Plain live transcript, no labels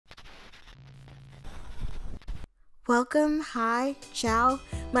Welcome, hi, ciao.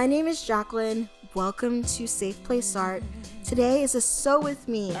 My name is Jacquelyn. Welcome to Safe Place Art. Today is a sew with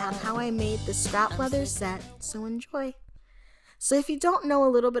me on how I made the scrap leather set, so enjoy. So if you don't know a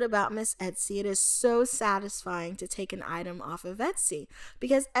little bit about Miss Etsy, it is so satisfying to take an item off of Etsy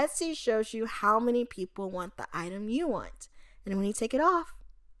because Etsy shows you how many people want the item you want. And when you take it off,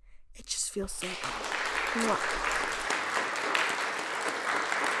 it just feels so good. Mwah.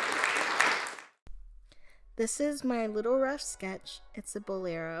 This is my little rough sketch. It's a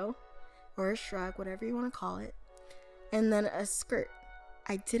bolero or a shrug, whatever you want to call it. And then a skirt.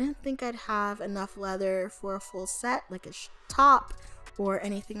 I didn't think I'd have enough leather for a full set, like a top or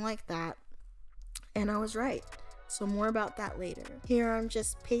anything like that. And I was right. So more about that later. Here I'm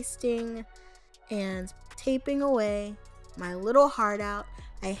just pasting and taping away my little heart out.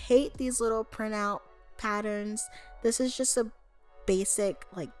 I hate these little printout patterns. This is just a basic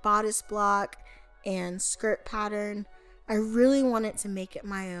like bodice block and skirt pattern. I really wanted to make it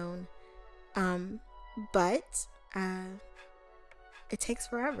my own, but it takes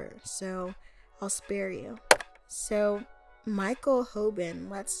forever, so I'll spare you. So Michael Hoban,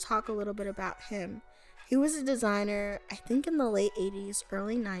 let's talk a little bit about him. He was a designer, I think in the late 80s,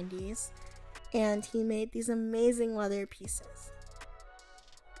 early 90s, and he made these amazing leather pieces.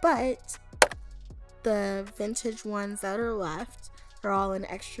 But the vintage ones that are left are all in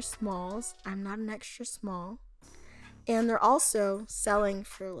extra smalls. I'm not an extra small. And they're also selling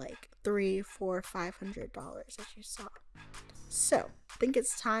for like $300, $400, $500, as you saw. So, I think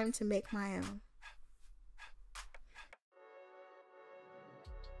it's time to make my own.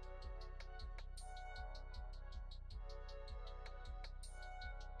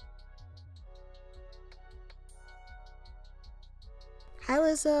 Hi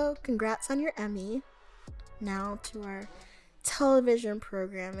Lizzo, congrats on your Emmy. Now to our television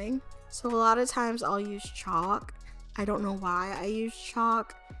programming. So a lot of times I'll use chalk. I don't know why I use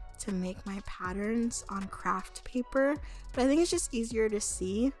chalk to make my patterns on craft paper, but I think it's just easier to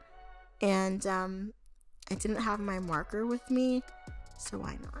see. And I didn't have my marker with me, so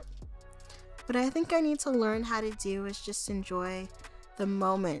why not? What I think I need to learn how to do is just enjoy the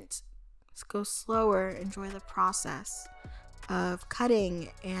moment. Let's go slower, enjoy the process of cutting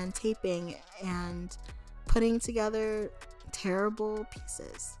and taping and putting together terrible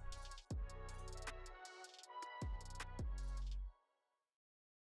pieces.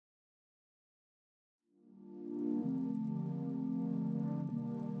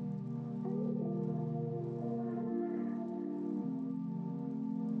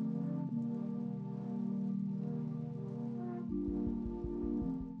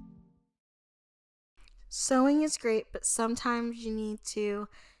 Sewing is great, but sometimes you need to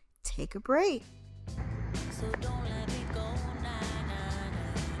take a break. So don't let me go,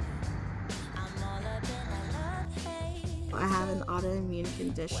 I have an autoimmune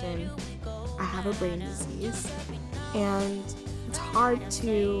condition. I have a brain disease, and it's hard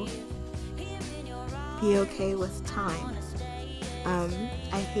to be okay with time.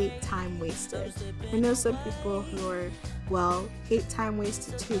 I hate time wasted. I know some people who are, well, hate time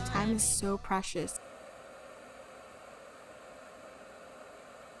wasted too. Time is so precious.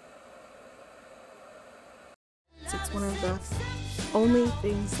 It's one of the only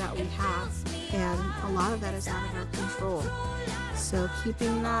things that we have, and a lot of that is out of our control. So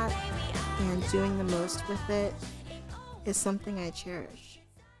keeping that and doing the most with it is something I cherish.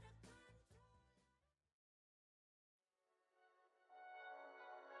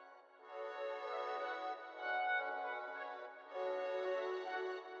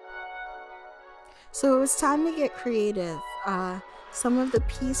 So it was time to get creative. Some of the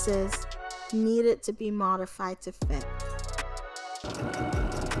pieces needed to be modified to fit.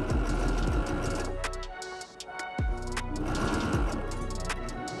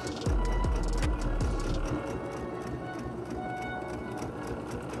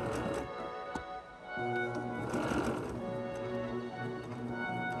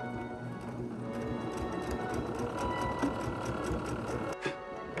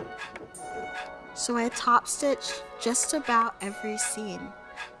 So I top stitched just about every seam,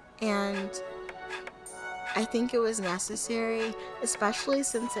 and I think it was necessary, especially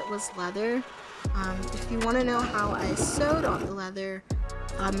since it was leather. If you want to know how I sewed on the leather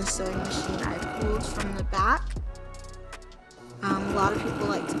on the sewing machine, I pulled from the back. A lot of people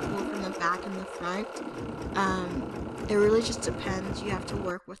like to pull from the back and the front. It really just depends. You have to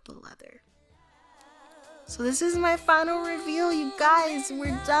work with the leather. So this is my final reveal, you guys.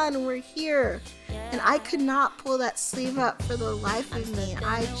 We're done. We're here. And I could not pull that sleeve up for the life of me.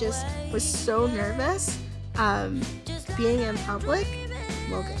 I just was so nervous. Being in public,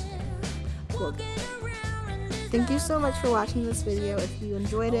 we'll get there. We'll get there. Thank you so much for watching this video. If you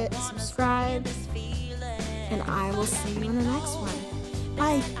enjoyed it, subscribe, and I will see you in the next one.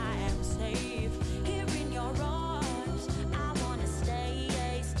 Bye!